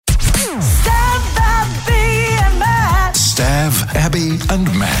and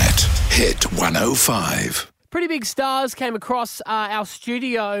Matt. Hit 105. Pretty big stars came across our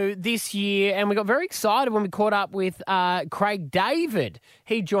studio this year, and we got very excited when we caught up with Craig David.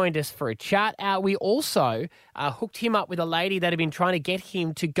 He joined us for a chat. We also hooked him up with a lady that had been trying to get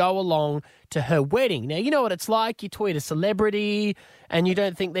him to go along to her wedding. Now, you know what it's like. You tweet a celebrity and you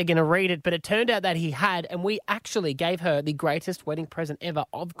don't think they're going to read it, but it turned out that he had, and we actually gave her the greatest wedding present ever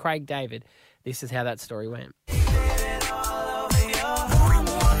of Craig David. This is how that story went.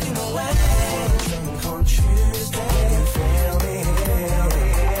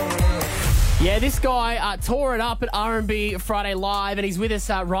 Yeah, this guy tore it up at R&B Friday Live, and he's with us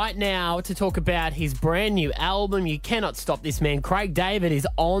right now to talk about his brand new album. You cannot stop this man. Craig David is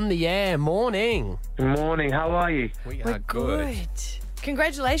on the air. Morning. Morning. How are you? We are good.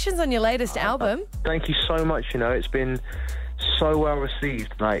 Congratulations on your latest album. Thank you so much. You know, it's been so well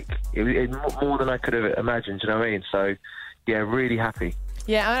received. Like, it more than I could have imagined. You know what I mean? So, yeah, really happy.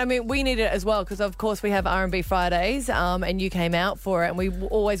 Yeah, I mean, we need it as well because, of course, we have R&B Fridays and you came out for it and we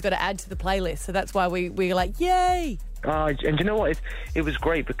always got to add to the playlist. So that's why we're like, yay! And you know what? It was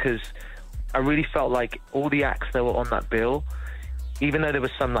great because I really felt like all the acts that were on that bill, even though there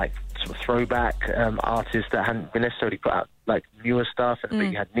was some, like, sort of throwback artists that hadn't necessarily put out, like, newer stuff,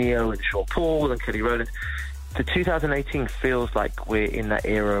 and you had Neo and Sean Paul and Kelly Rowland. The 2018 feels like we're in that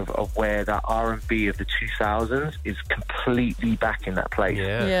era of where that R&B of the 2000s is completely back in that place.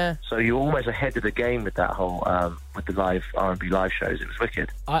 Yeah. So you're almost ahead of the game with that whole, with the live R&B live shows. It was wicked.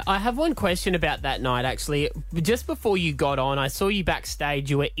 I have one question about that night, actually. Just before you got on, I saw you backstage.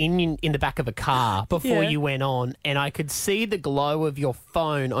 You were in the back of a car before you went on, and I could see the glow of your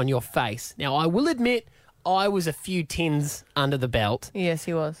phone on your face. Now, I will admit, I was a few tins under the belt. Yes,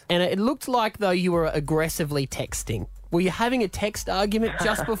 he was. And it looked like, though, you were aggressively texting. Were you having a text argument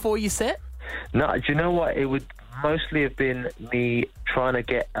just before you set? No, do you know what? It would mostly have been me trying to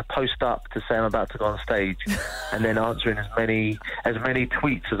get a post up to say I'm about to go on stage and then answering as many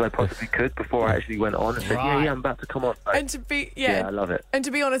tweets as I possibly could before I actually went on and said, yeah, I'm about to come on. And yeah, I love it. And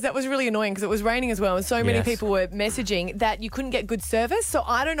to be honest, that was really annoying because it was raining as well and so many people were messaging that you couldn't get good service. So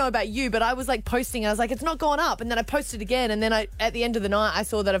I don't know about you, but I was like posting and I was like, it's not going up. And then I posted again, and then at the end of the night I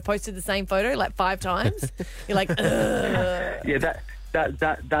saw that I've posted the same photo like 5 times. You're like, ugh. Yeah,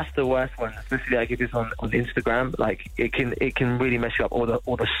 that's the worst one, especially like if it's on Instagram. Like it can really mess you up, or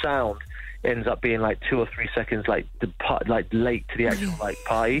the sound ends up being like 2 or 3 seconds like late to the actual like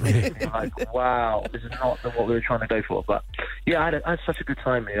party. You're like, wow, this is not what we were trying to go for. But yeah, I had such a good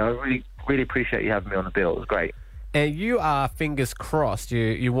time. You know, I really appreciate you having me on the bill. It was great. And you are, fingers crossed,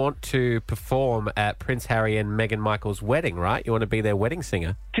 you want to perform at Prince Harry and Meghan Markle's wedding, right? You want to be their wedding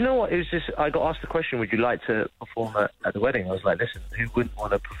singer? Do you know what? It was just, I got asked the question, would you like to perform at the wedding? I was like, listen, who wouldn't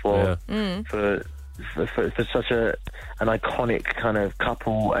want to perform for such an iconic kind of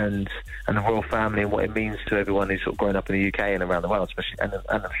couple and the royal family and what it means to everyone who's sort of grown up in the UK and around the world, especially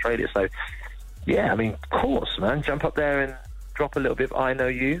and Australia. So, yeah, I mean, of course, man, jump up there and drop a little bit of I Know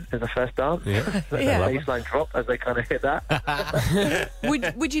You as the first dance. Yeah. Let the baseline drop as they kind of hit that.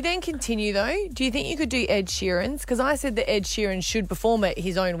 Would you then continue, though? Do you think you could do Ed Sheeran's? Because I said that Ed Sheeran should perform at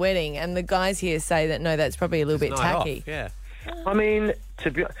his own wedding, and the guys here say that, no, that's probably a little bit tacky. Yeah. I mean,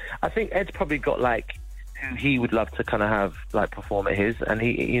 I think Ed's probably got, like, who he would love to kind of have, like, perform at his, and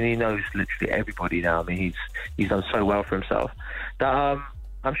he knows literally everybody now. I mean, he's done so well for himself that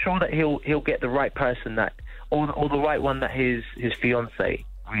I'm sure that he'll get the right person that, or the right one that his fiancée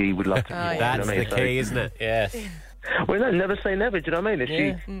really would love to. That's the key, isn't it? Yes. Well, no, never say never. Do you know what I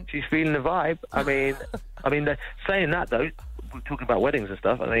mean? If she's feeling the vibe. I mean, saying that though, we're talking about weddings and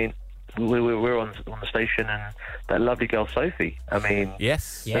stuff. I mean, we're on the station, and that lovely girl Sophie. I mean,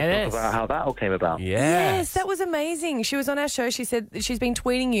 yes, let's talk about how that all came about. Yes, that was amazing. She was on our show. She said she's been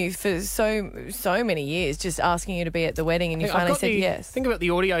tweeting you for so many years, just asking you to be at the wedding, and you finally said yes. Think about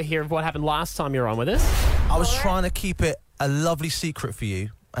the audio here of what happened last time you were on with us. I was trying to keep it a lovely secret for you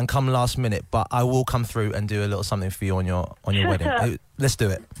and come last minute, but I will come through and do a little something for you on your wedding. Let's do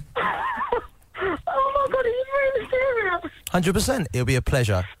it. Oh my God, are you really serious? 100%. It'll be a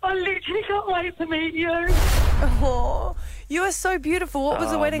pleasure. I literally can't wait to meet you. Oh, you are so beautiful. What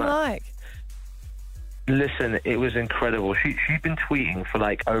was the wedding like? Listen, it was incredible. She'd been tweeting for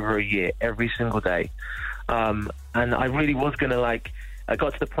like over a year, every single day. And I really was going to I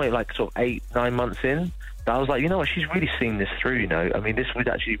got to the point like sort of 8-9 months in that I was like, you know what, she's really seen this through, you know. I mean, this would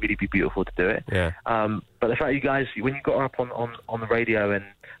actually really be beautiful to do it. Yeah. But the fact you guys, when you got her up on the radio and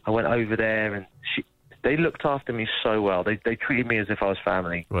I went over there and They looked after me so well. They treated me as if I was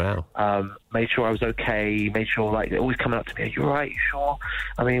family. Wow. Made sure I was okay. Made sure, like, they're always coming up to me. Are you all right? You sure?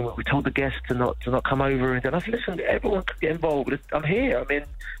 I mean, we told the guests to not come over. And then I said, listen, everyone could get involved. I'm here. I'm in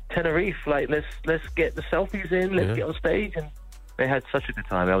Tenerife. Like, let's get the selfies in. Let's get on stage. And they had such a good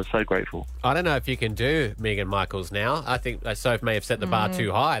time. I was so grateful. I don't know if you can do Meghan Michaels now. I think Soph may have set the bar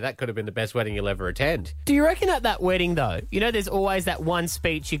too high. That could have been the best wedding you'll ever attend. Do you reckon at that wedding, though, you know there's always that one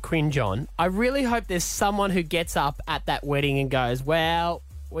speech you cringe on? I really hope there's someone who gets up at that wedding and goes, well,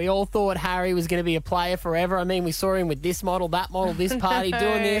 we all thought Harry was going to be a player forever. I mean, we saw him with this model, that model, this party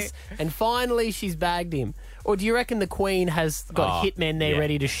doing this, and finally she's bagged him. Or do you reckon the Queen has got hitmen there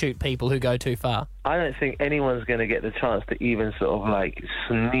ready to shoot people who go too far? I don't think anyone's going to get the chance to even sort of like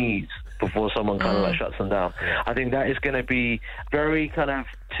sneeze before someone kind of like shuts them down. I think that is going to be very kind of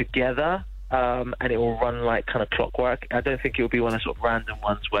together, and it will run like kind of clockwork. I don't think it will be one of sort of random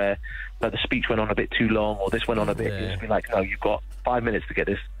ones where like the speech went on a bit too long or this went on a bit. It'll just be like, no, you've got 5 minutes to get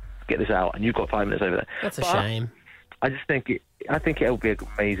this out, and you've got 5 minutes over there. That's a shame. I just think it'll be an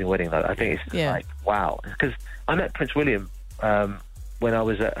amazing wedding, though. I think it's just like, wow. Because I met Prince William when I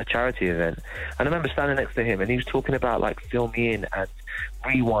was at a charity event, and I remember standing next to him, and he was talking about, like, Fill Me In and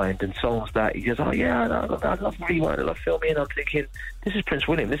Rewind and songs that he goes, oh, yeah, I love Rewind, I love Fill Me In. I'm thinking, this is Prince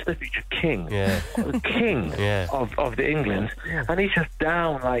William. This is the future king. The king of the England. And he's just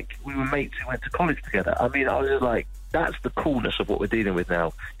down, like, we were mates who went to college together. I mean, I was just like, that's the coolness of what we're dealing with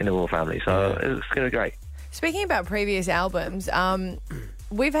now in the royal family. So it's going to be great. Speaking about previous albums,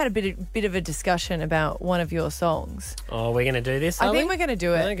 we've had a bit of a discussion about one of your songs. Oh, we're going to do this, I think we're going to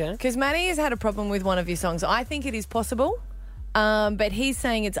do it. Okay. Because Matty has had a problem with one of your songs. I think it is possible, but he's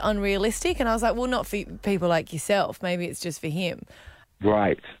saying it's unrealistic. And I was like, well, not for people like yourself. Maybe it's just for him.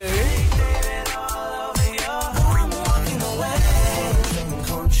 Right.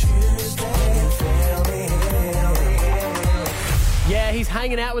 Yeah, he's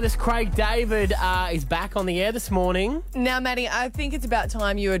hanging out with us. Craig David is back on the air this morning. Now, Matty, I think it's about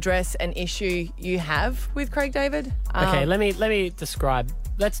time you address an issue you have with Craig David. Okay, let me describe.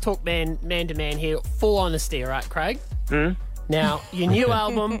 Let's talk man to man here. Full honesty, all right, Craig? Now, your new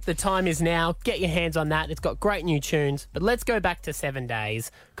album, The Time Is Now. Get your hands on that. It's got great new tunes. But let's go back to 7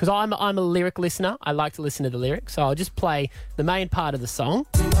 Days, because I'm a lyric listener. I like to listen to the lyrics, so I'll just play the main part of the song.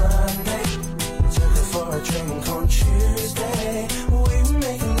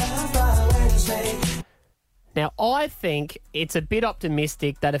 Now, I think it's a bit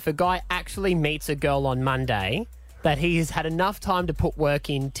optimistic that if a guy actually meets a girl on Monday, that he has had enough time to put work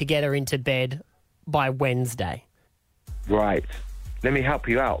in to get her into bed by Wednesday. Right. Let me help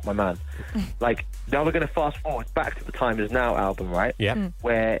you out, my man. Like, now we're going to fast forward back to the Time Is Now album, right? Yeah.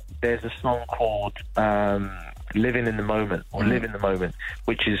 Where there's a song called Living in the Moment, or Live in the Moment,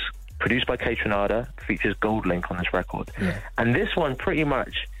 which is produced by Kate Renata, features Gold Link on this record. And this one pretty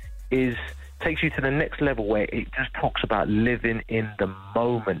much takes you to the next level where it just talks about living in the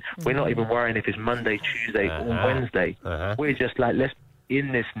moment. We're not even worrying if it's Monday, Tuesday, or Wednesday. We're just like, let's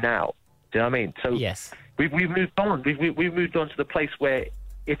in this now. Do you know what I mean? So yes, we've moved on. We've moved on to the place where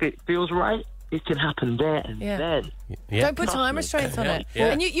if it feels right, it can happen there and then. Don't put time restraints on it.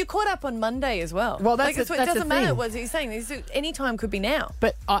 And you caught up on Monday as well. Well, that's it doesn't matter what he's saying. Any time could be now.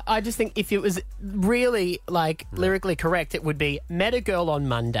 But I just think if it was really like lyrically correct, it would be met a girl on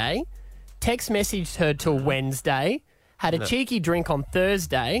Monday, text messaged her till Wednesday, had a cheeky drink on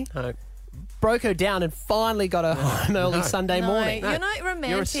Thursday, broke her down and finally got her home early Sunday morning. You're not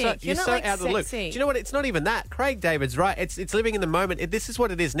romantic. You're not so like out of the loop. sexy. Do you know what? It's not even that. Craig David's right. It's living in the moment. This is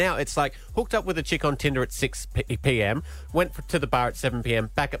what it is now. It's like hooked up with a chick on Tinder at 6 p.m, went to the bar at 7 p.m,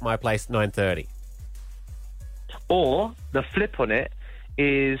 back at my place at 9:30. Or the flip on it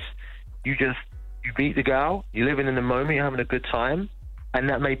is you meet the girl, you're living in the moment, you're having a good time, and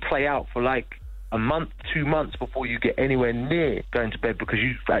that may play out for like a month, 2 months before you get anywhere near going to bed because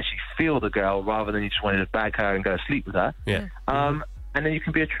you actually feel the girl rather than you just wanted to bag her and go to sleep with her. Yeah. And then you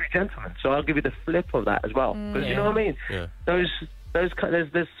can be a true gentleman. So I'll give you the flip of that as well. Because you know what I mean? Yeah.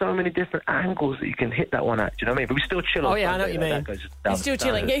 There's so many different angles that you can hit that one at. Do you know what I mean? But we still chill. Oh, yeah, I know what you mean. He's still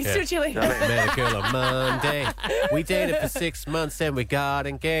chilling. Yeah, he's still chilling. Met a girl on Monday. We dated for 6 months and we got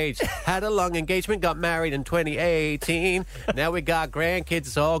engaged. Had a long engagement, got married in 2018. Now we got grandkids,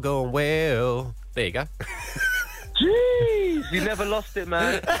 it's all going well. There you go. Jeez, you never lost it,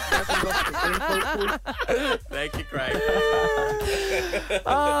 man. Never lost it. Thank you, Craig.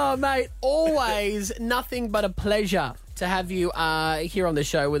 Oh, mate, always nothing but a pleasure to have you here on the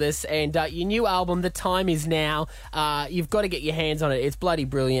show with us. And your new album, The Time Is Now, you've got to get your hands on it. It's bloody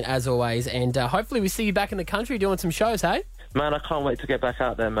brilliant, as always. And hopefully we see you back in the country doing some shows, hey? Man, I can't wait to get back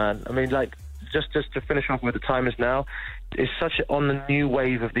out there, man. I mean, like, just to finish off with The Time Is Now, it's such on the new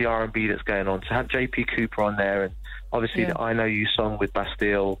wave of the R&B that's going on. To have JP Cooper on there, and obviously the I Know You song with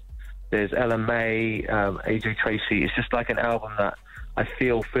Bastille. There's Ella May, AJ Tracy. It's just like an album that I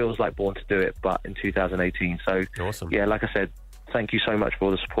feel feels like Born to Do It, but in 2018. So, awesome. Yeah, like I said, thank you so much for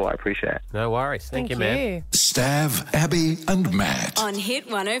all the support. I appreciate it. No worries. Thank you, man. Stav, Abby, and Matt. On Hit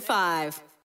 105.